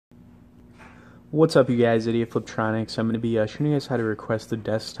What's up, you guys? Idiot Fliptroniks. I'm going to be showing you guys how to request the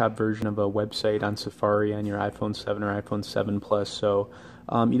desktop version of a website on Safari on your iPhone 7 or iPhone 7 Plus. So,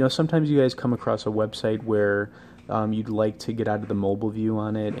 sometimes you guys come across a website where you'd like to get out of the mobile view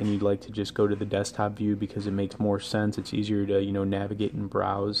on it and you'd like to just go to the desktop view because it makes more sense. It's easier to, navigate and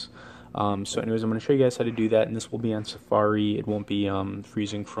browse. Anyways, I'm going to show you guys how to do that, and this will be on Safari. It won't be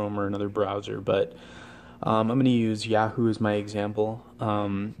freezing Chrome or another browser, but I'm going to use Yahoo as my example.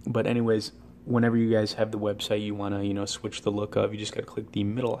 But anyways, whenever you guys have the website you want to switch the look of, you just got to click the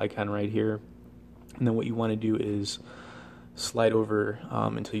middle icon right here, and then what you want to do is slide over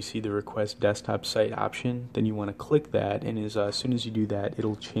until you see the request desktop site option. Then you want to click that, and as soon as you do that,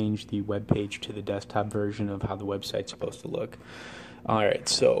 it'll change the web page to the desktop version of how the website's supposed to look. Alright,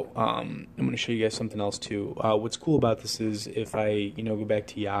 so I'm going to show you guys something else too. What's cool about this is if I go back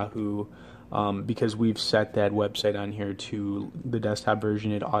to Yahoo, because we've set that website on here to the desktop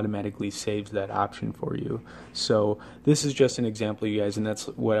version, it automatically saves that option for you. So this is just an example, you guys, and that's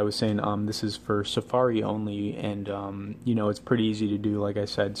what I was saying. This is for Safari only, and it's pretty easy to do, like I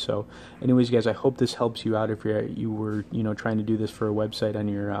said. So anyways, you guys, I hope this helps you out if you were trying to do this for a website on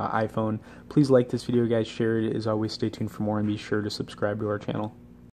your iPhone. Please like this video, guys, share it. As always, stay tuned for more, and be sure to subscribe to our channel.